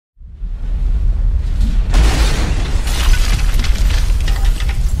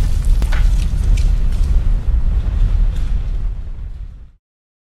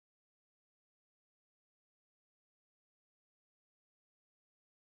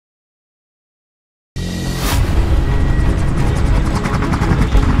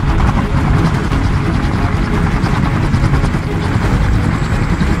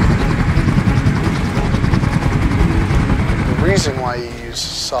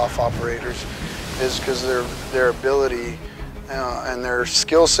soft operators is because their ability and their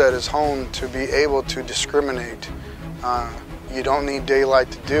skill set is honed to be able to discriminate. You don't need daylight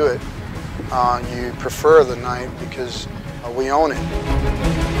to do it. You prefer the night because we own it.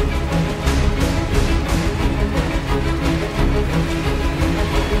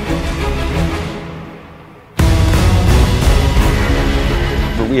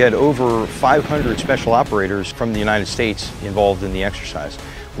 We had over 500 special operators from the United States involved in the exercise.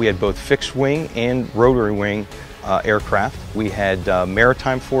 We had both fixed wing and rotary wing aircraft. We had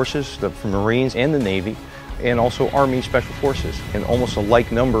maritime forces from Marines and the Navy, and also Army Special Forces, and almost a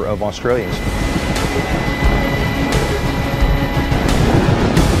like number of Australians.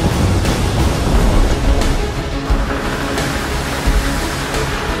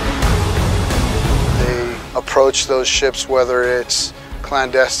 They approach those ships, whether it's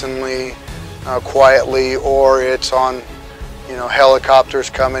clandestinely, quietly, or it's on, helicopters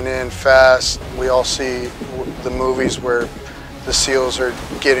coming in fast. We all see the movies where the SEALs are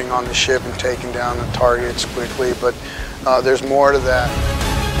getting on the ship and taking down the targets quickly, but there's more to that.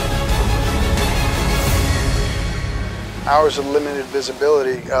 Hours of limited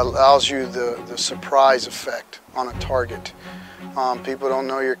visibility allows you the surprise effect on a target. People don't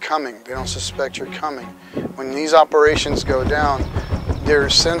know you're coming. They don't suspect you're coming. When these operations go down, they're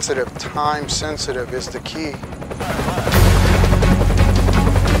sensitive. Time sensitive is the key.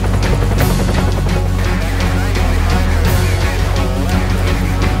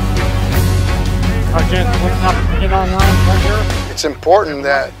 It's important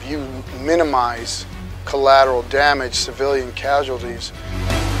that you minimize collateral damage, civilian casualties.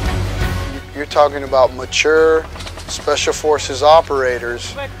 You're talking about mature Special Forces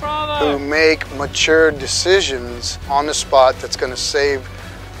operators who make mature decisions on the spot that's going to save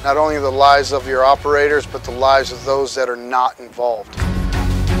not only the lives of your operators, but the lives of those that are not involved.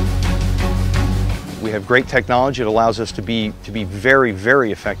 We have great technology that allows us to be very,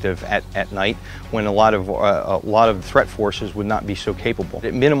 very effective at night when a lot of threat forces would not be so capable.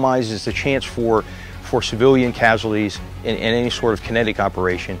 It minimizes the chance for civilian casualties in any sort of kinetic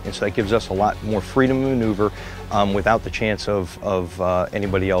operation, and so that gives us a lot more freedom to maneuver without the chance of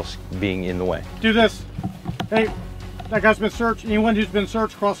anybody else being in the way. Do this. Hey, that guy's been searched. Anyone who's been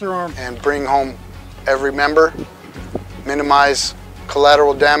searched, cross their arms. And bring home every member, minimize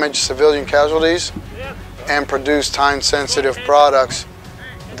collateral damage, civilian casualties, and produce time-sensitive products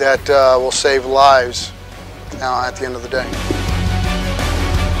that will save lives at the end of the day.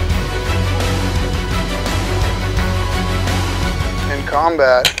 In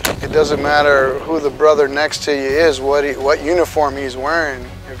combat, it doesn't matter who the brother next to you is, what uniform he's wearing.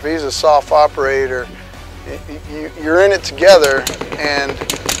 If he's a soft operator, you're in it together, and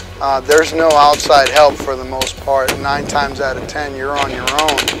there's no outside help for the most part. 9 times out of 10, you're on your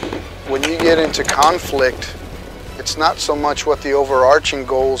own. When you get into conflict, it's not so much what the overarching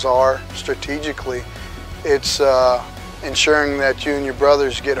goals are strategically. It's ensuring that you and your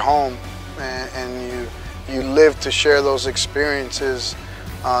brothers get home and you live to share those experiences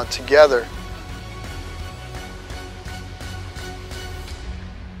together.